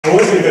I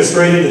was going to go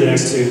straight into the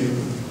next tune,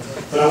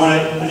 but I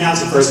want to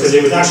announce it first because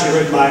it was actually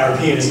written by our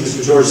pianist,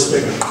 Mr. George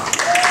Spicka.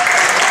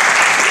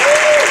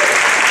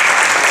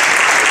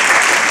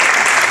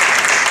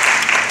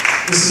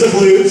 This is a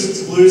blues.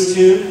 It's a blues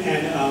tune,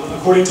 and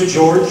according to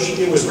George,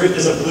 it was written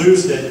as a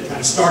blues that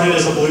kind of started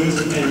as a blues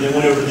and then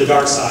went over to the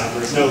dark side,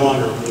 where it's no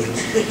longer a blues.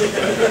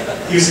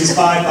 He was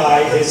inspired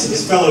by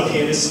his fellow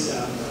pianist,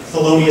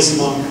 Thelonious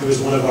Monk, who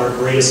is one of our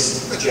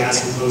greatest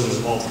jazz composers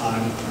of all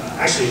time.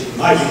 Actually, in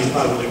my opinion, he's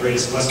probably one of the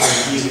greatest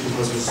Western music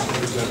composers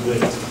who have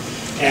lived.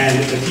 And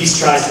the piece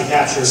tries to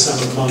capture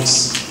some of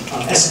Monk's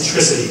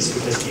eccentricities,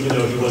 because even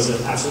though he was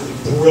an absolutely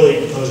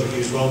brilliant composer, he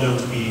was well known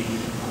to be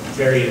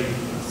very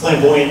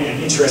flamboyant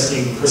and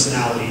interesting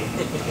personality,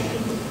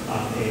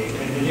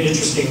 and an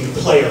interesting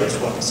player as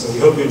well. So we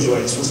hope you enjoy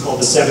it. This one's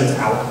called The Seventh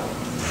Hour.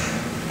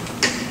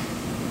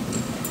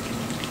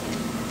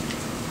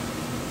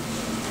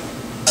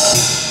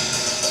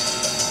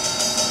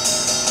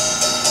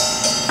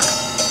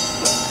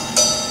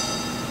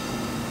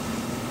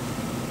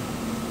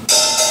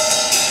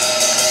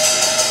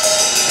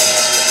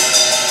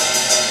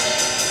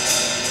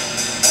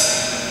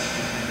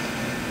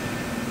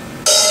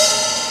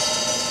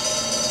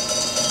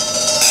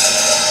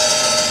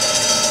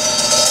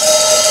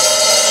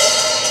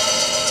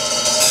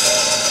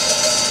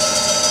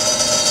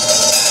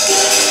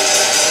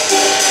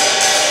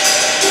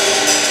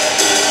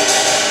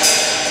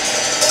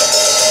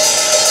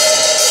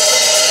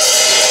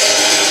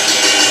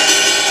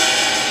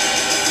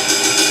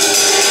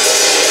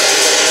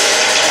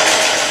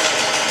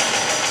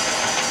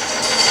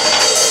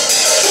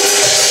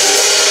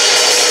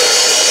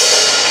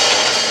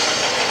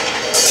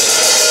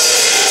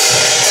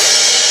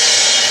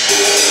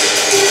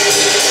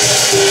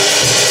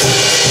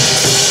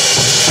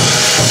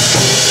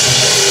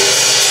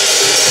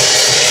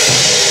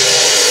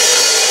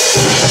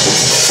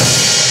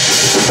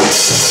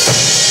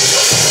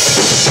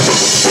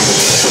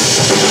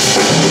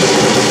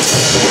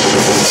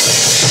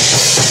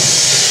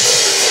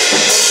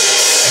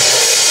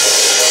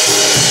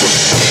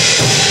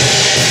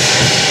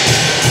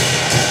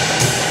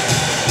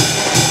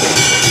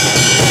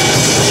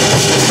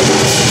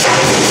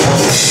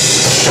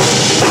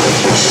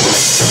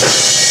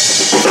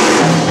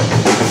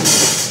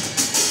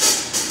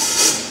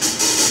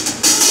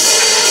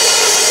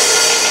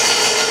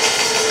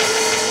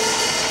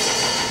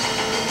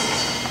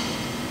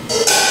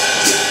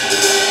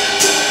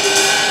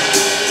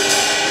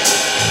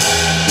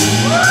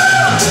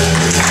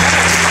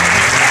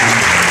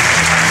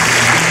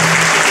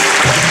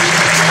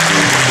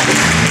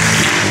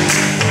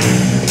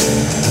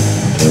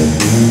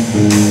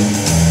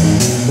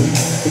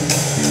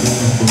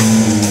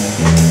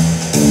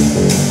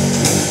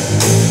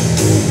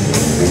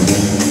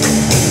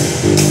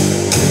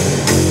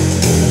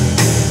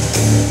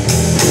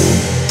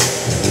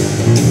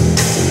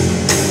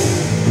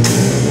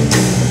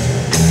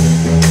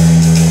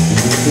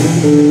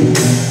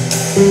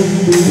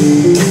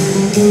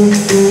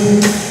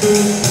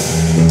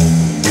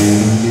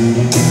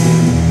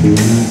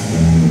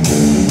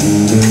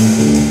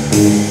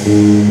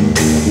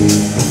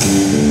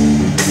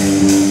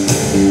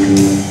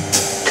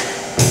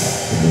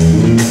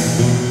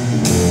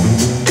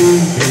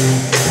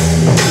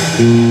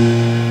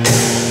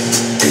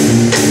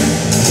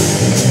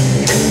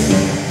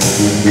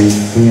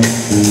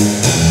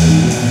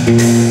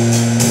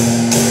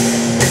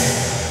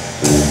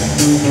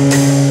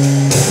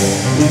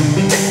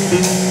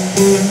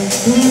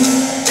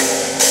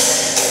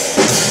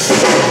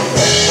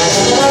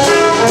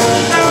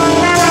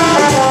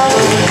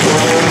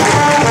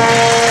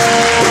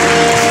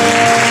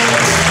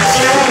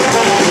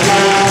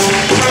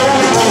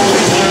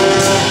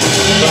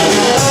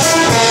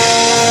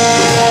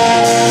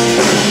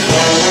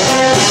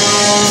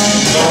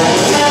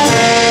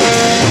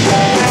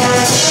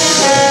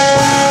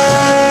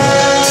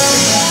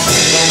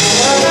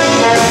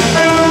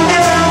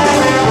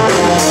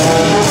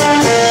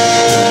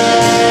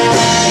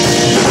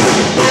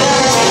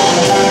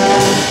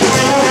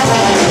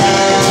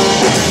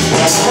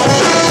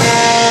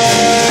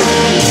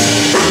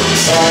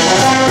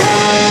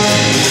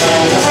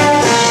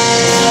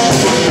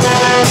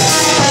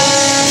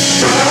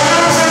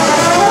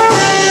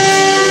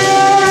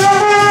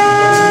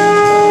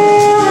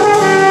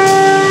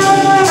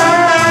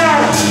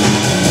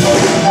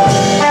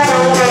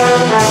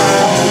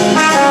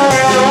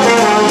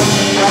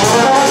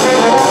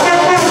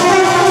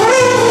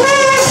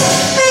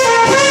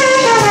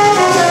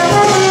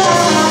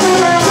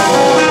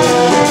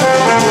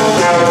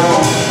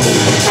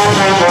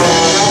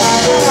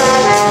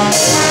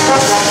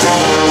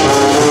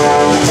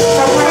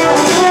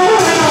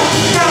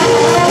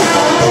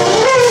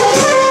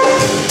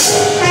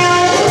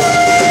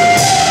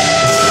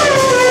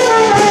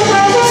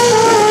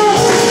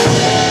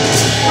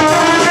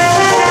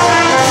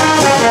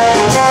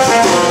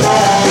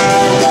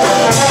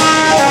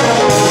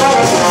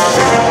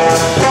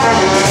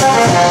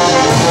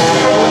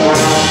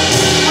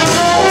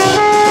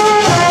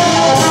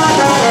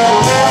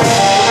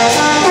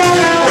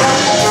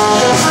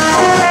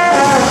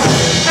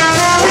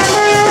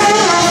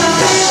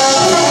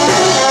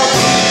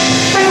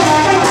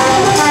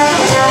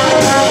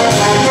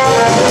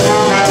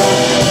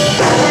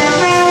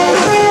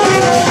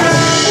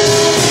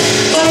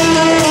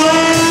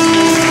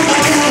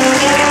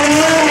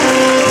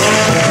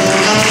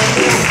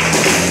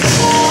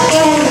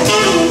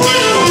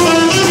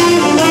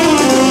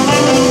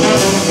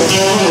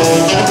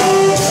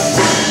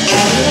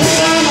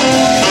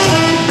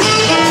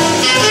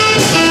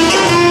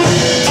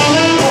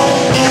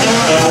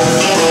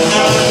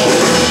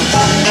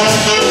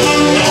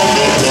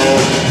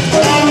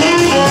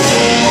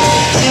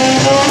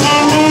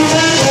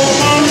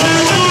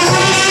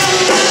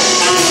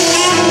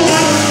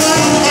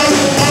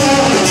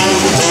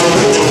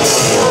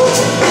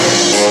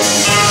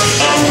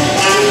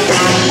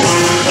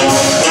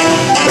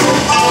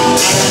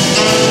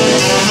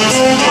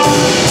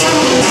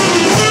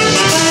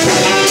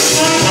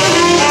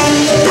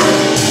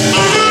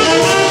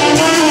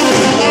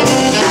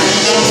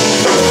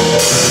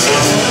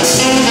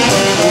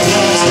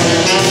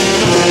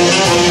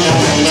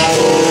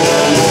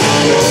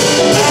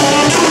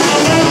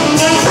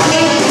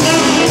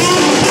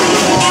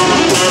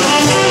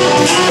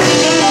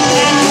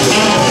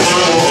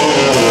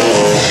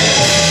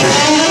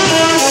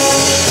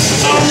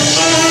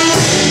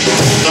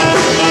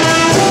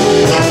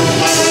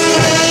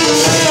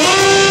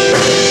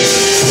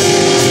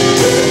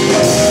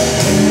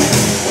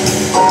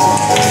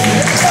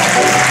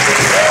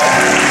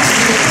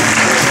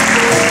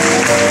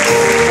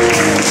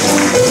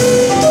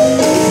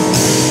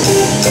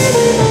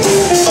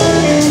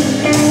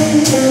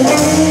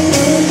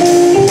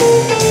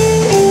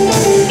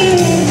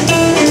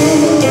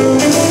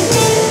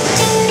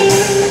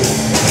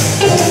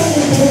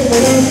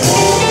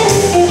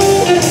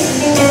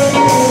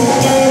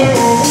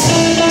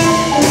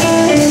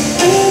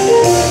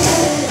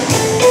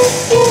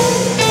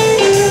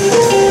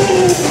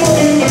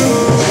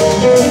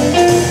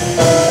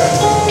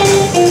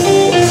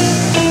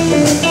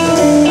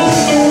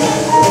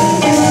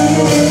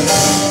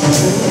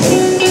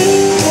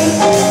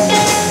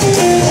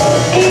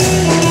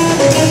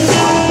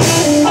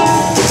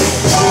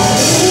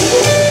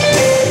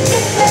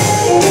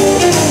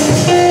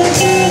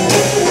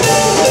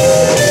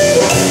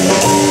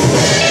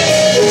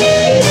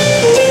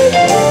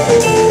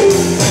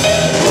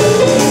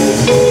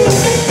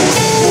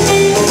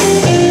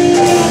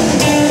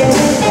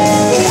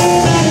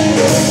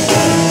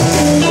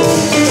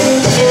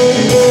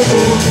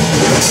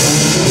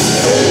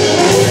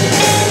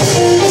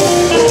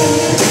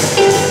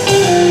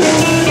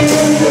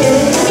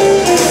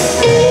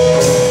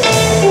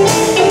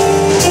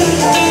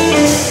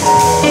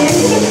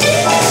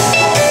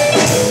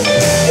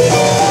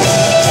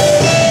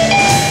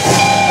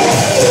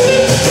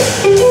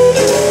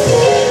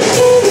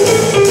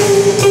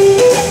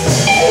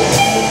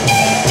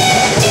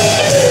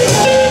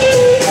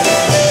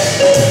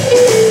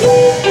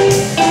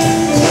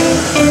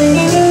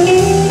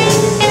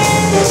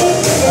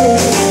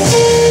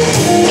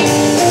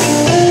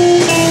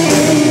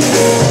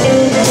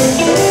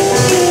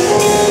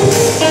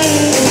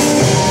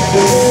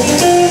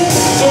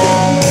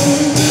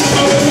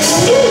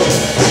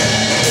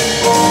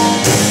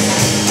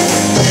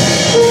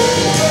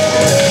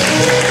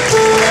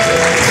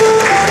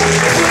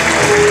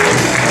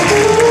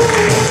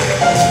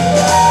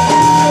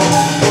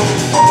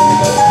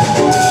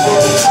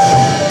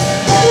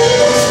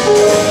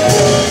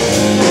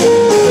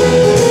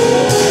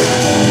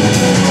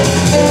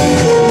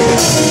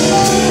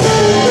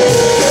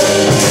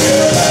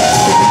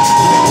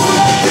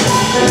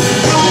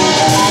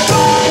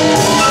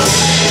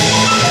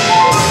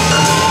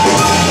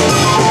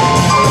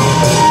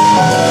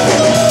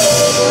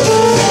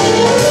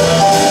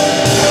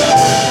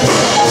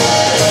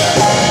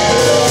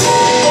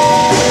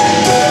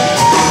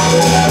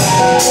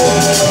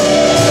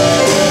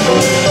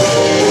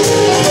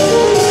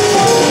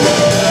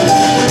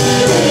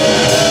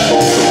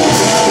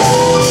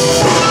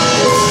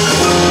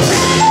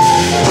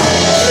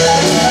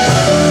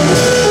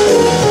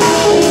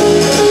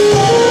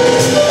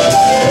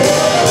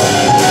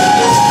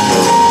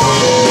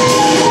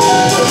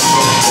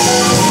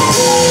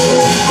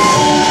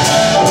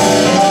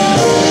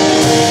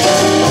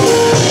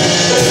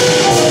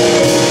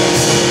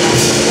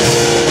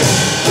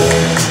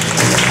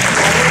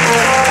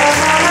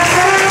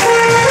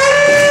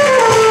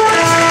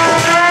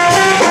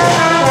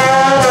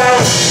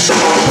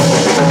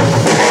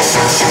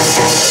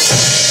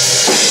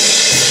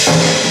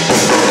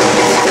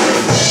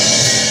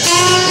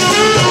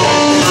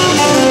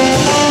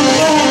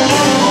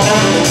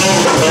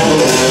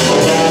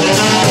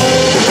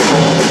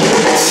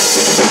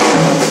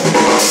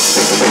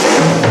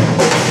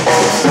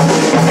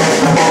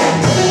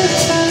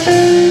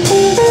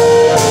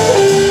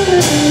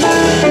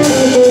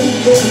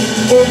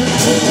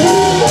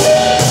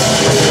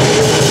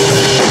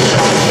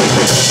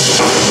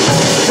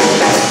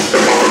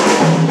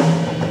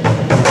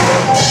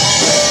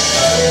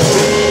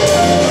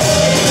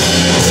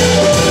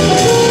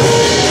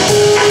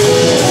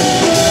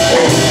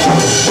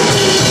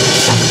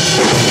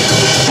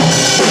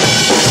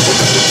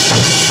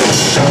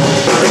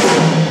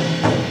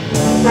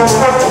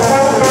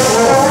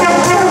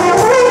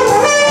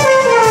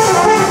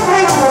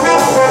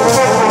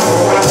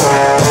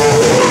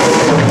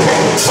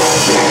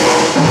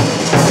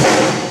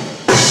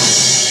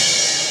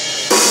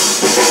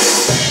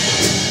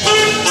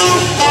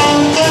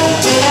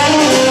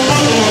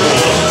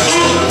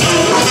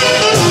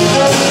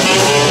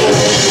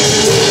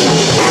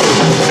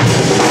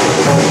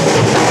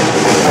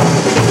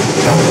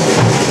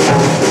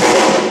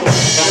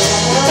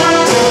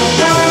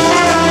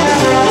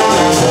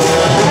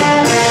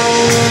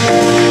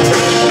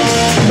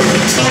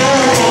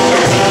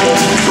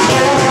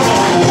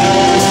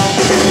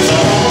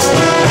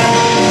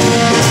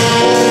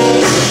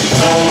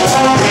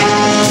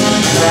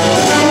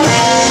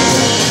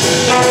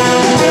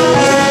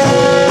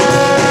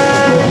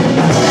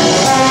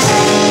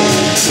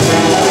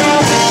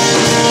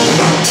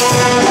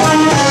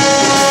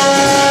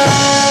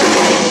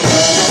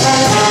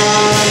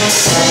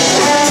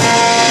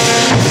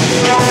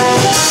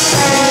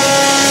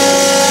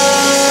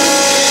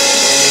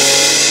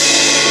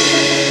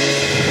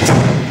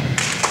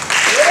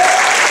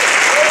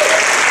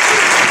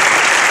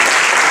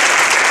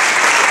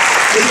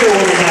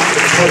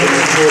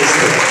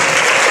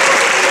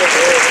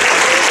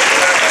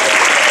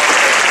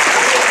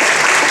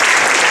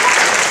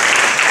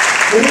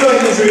 me go ahead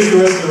and introduce the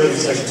rest of the rhythm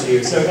section to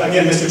you. So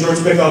again, Mr. George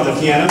Spicka on the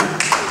piano.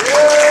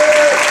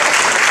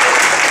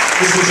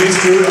 Mr. Jim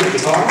Stewart on the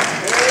guitar.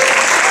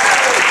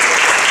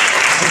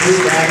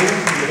 Mr. Baggan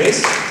on the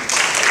bass.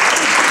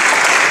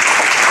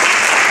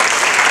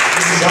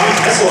 Mr.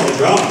 Kessell on the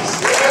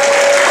drums.